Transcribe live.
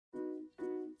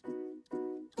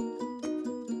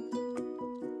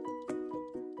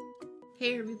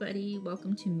Hey everybody,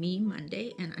 welcome to Me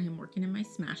Monday, and I am working in my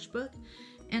Smashbook,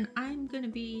 and I'm going to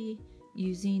be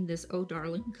using this Oh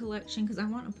Darling collection because I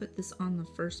want to put this on the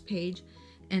first page.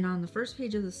 And on the first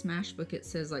page of the Smashbook it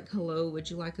says like, hello,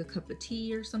 would you like a cup of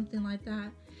tea or something like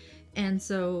that. And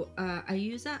so I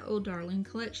use that Oh Darling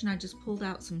collection. I just pulled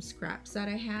out some scraps that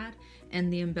I had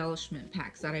and the embellishment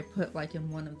packs that I put like in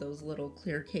one of those little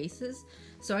clear cases.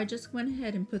 So I just went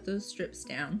ahead and put those strips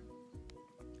down.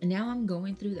 And now I'm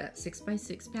going through that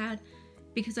 6x6 pad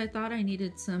because I thought I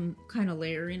needed some kind of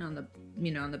layering on the,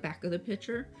 on the back of the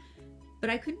picture. But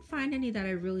I couldn't find any that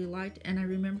I really liked. And I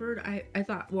remembered, I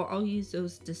thought, well, I'll use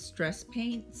those distress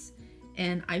paints.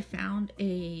 And I found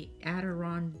a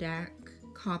Adirondack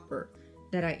copper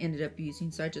that I ended up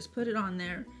using. So I just put it on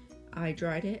there. I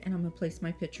dried it and I'm gonna place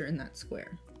my picture in that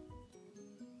square.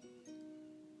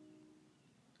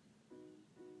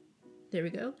 There we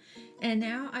go. And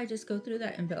now I just go through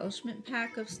that embellishment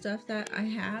pack of stuff that I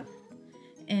have.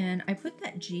 And I put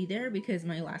that G there because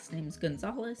my last name is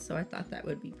Gonzalez, so I thought that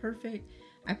would be perfect.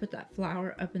 I put that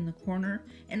flower up in the corner,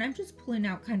 and I'm just pulling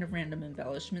out kind of random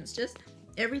embellishments. Just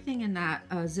everything in that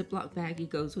Ziploc baggie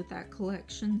goes with that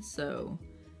collection, so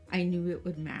I knew it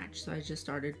would match. So I just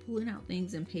started pulling out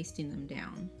things and pasting them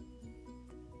down.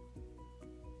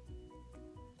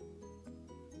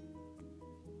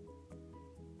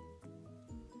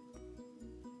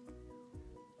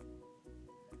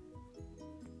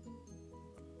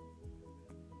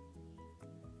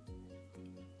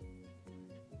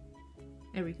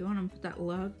 There we go, and I'm gonna put that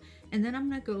love. And then I'm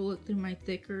gonna go look through my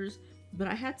thickers, but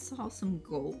I saw some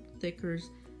gold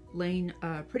thickers laying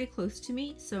pretty close to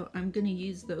me, so I'm gonna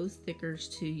use those thickers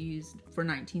to use for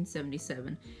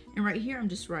 1977. And right here I'm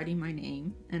just writing my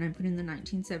name, and I'm putting the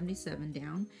 1977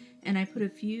 down, and I put a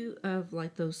few of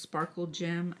like those sparkle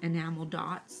gem enamel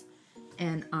dots,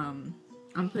 and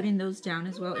I'm putting those down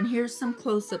as well. And here's some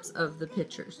close-ups of the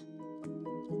pictures.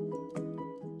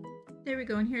 There we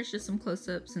go, and here's just some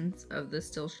close-ups of the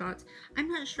still shots. I'm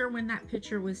not sure when that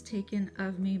picture was taken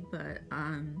of me, but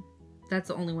that's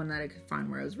the only one that I could find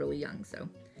where I was really young. So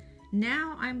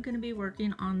now I'm going to be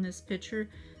working on this picture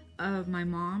of my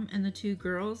mom and the two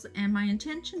girls, and my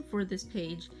intention for this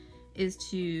page is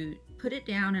to put it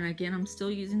down, and again I'm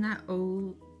still using that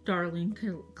Oh Darling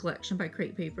collection by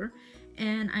Crate Paper,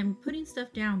 and I'm putting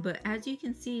stuff down, but as you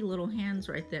can see, little hands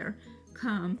right there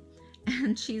come.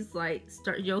 And she's like,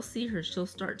 you'll see her, she'll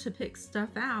start to pick stuff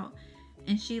out,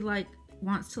 and she like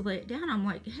wants to lay it down. I'm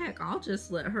like, heck, I'll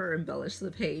just let her embellish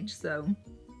the page. So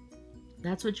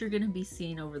that's what you're going to be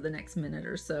seeing over the next minute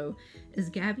or so, is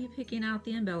Gabby picking out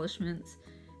the embellishments.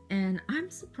 And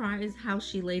I'm surprised how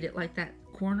she laid it, like that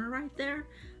corner right there.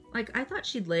 Like, I thought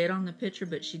she'd lay it on the picture,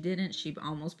 but she didn't. She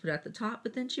almost put it at the top,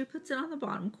 but then she puts it on the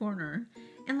bottom corner.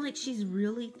 And like, she's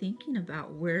really thinking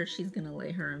about where she's going to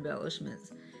lay her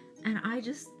embellishments. And I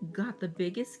just got the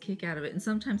biggest kick out of it. And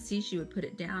sometimes, see, she would put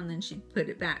it down, then she'd put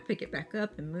it back, pick it back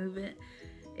up and move it.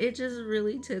 It just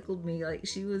really tickled me. Like,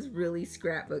 she was really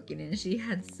scrapbooking and she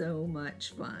had so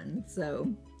much fun.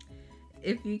 So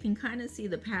if you can kind of see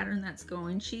the pattern that's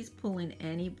going, she's pulling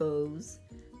any bows,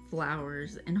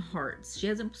 flowers, and hearts. She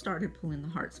hasn't started pulling the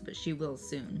hearts, but she will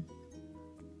soon.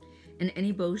 And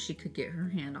any bows she could get her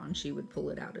hand on, she would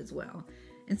pull it out as well.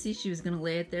 And see, she was going to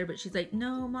lay it there, but she's like,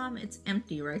 no, Mom, it's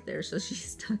empty right there. So she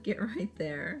stuck it right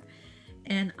there.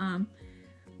 And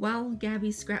while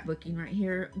Gabby's scrapbooking right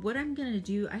here, what I'm going to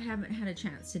do, I haven't had a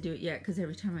chance to do it yet because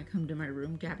every time I come to my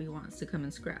room, Gabby wants to come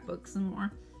and scrapbook some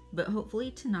more. But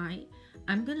hopefully tonight,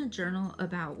 I'm going to journal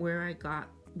about where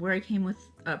I came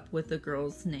up with the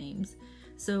girls' names.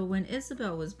 So when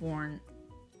Isabel was born,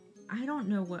 I don't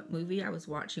know what movie I was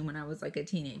watching when I was like a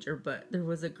teenager, but there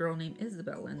was a girl named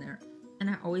Isabel in there. And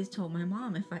I always told my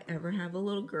mom, if I ever have a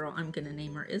little girl, I'm going to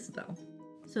name her Isabel.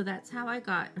 So that's how I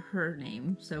got her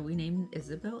name. So we named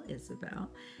Isabel Isabel.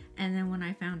 And then when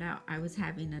I found out I was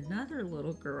having another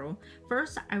little girl,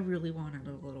 first I really wanted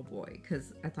a little boy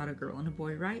because I thought a girl and a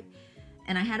boy, right?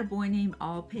 And I had a boy name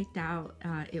all picked out.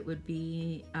 It would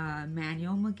be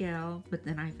Manuel Miguel, but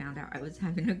then I found out I was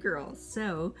having a girl.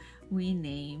 So we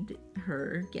named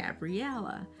her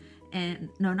Gabriella. And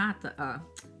no, not the...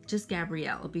 just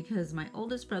Gabrielle, because my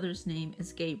oldest brother's name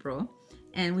is Gabriel,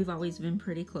 and we've always been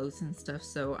pretty close and stuff,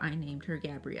 so I named her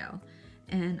Gabrielle.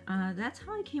 And that's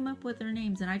how I came up with their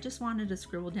names, and I just wanted to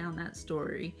scribble down that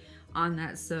story on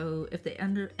that, so if they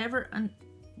ever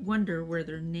wonder where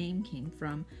their name came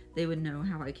from, they would know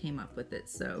how I came up with it.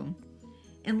 So,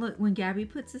 and look, when Gabby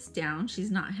puts this down,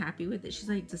 she's not happy with it. She's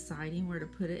like deciding where to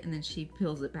put it, and then she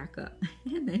peels it back up,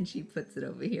 and then she puts it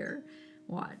over here.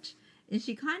 Watch. And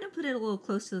she kind of put it a little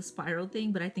close to the spiral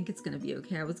thing, but I think it's going to be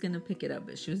okay. I was going to pick it up,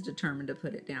 but she was determined to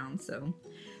put it down. So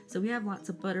we have lots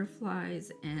of butterflies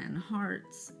and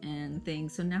hearts and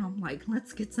things. So now I'm like,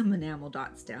 let's get some enamel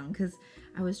dots down, because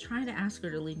I was trying to ask her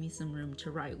to leave me some room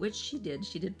to write, which she did.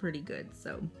 She did pretty good.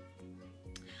 So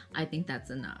I think that's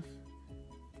enough.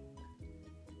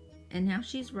 And now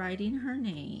she's writing her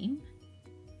name.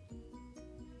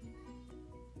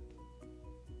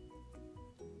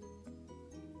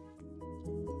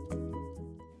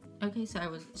 Okay,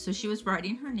 so she was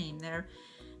writing her name there,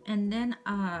 and then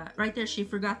right there she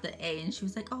forgot the A, and she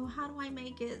was like, oh, how do I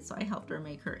make it? So I helped her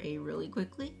make her A really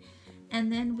quickly.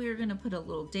 And then we're gonna put a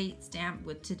little date stamp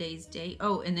with today's date.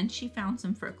 Oh, and then she found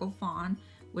some Freckle Fawn,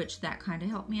 which that kind of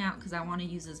helped me out because I want to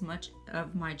use as much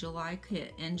of my July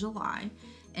kit in July.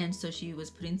 And so she was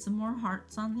putting some more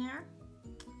hearts on there.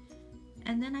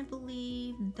 And then I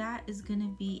believe that is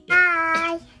gonna be it.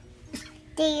 Hi!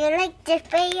 Do you like this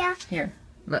video? Here,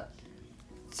 look.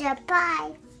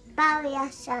 Subscribe, follow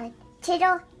us on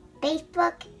Twitter,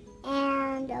 Facebook,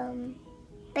 and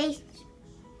Did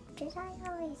I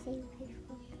always say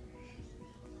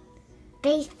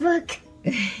Facebook?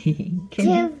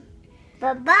 Facebook.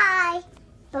 Bye-bye.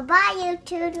 Bye-bye,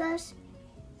 YouTubers.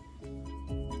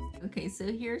 Okay,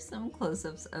 so here's some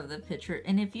close-ups of the picture.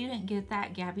 And if you didn't get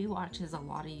that, Gabby watches a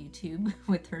lot of YouTube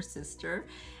with her sister.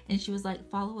 And she was like,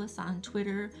 follow us on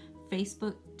Twitter,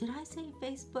 Facebook. Did I say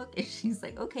Facebook? And she's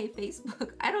like, okay,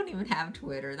 Facebook. I don't even have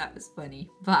Twitter. That was funny.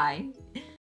 Bye.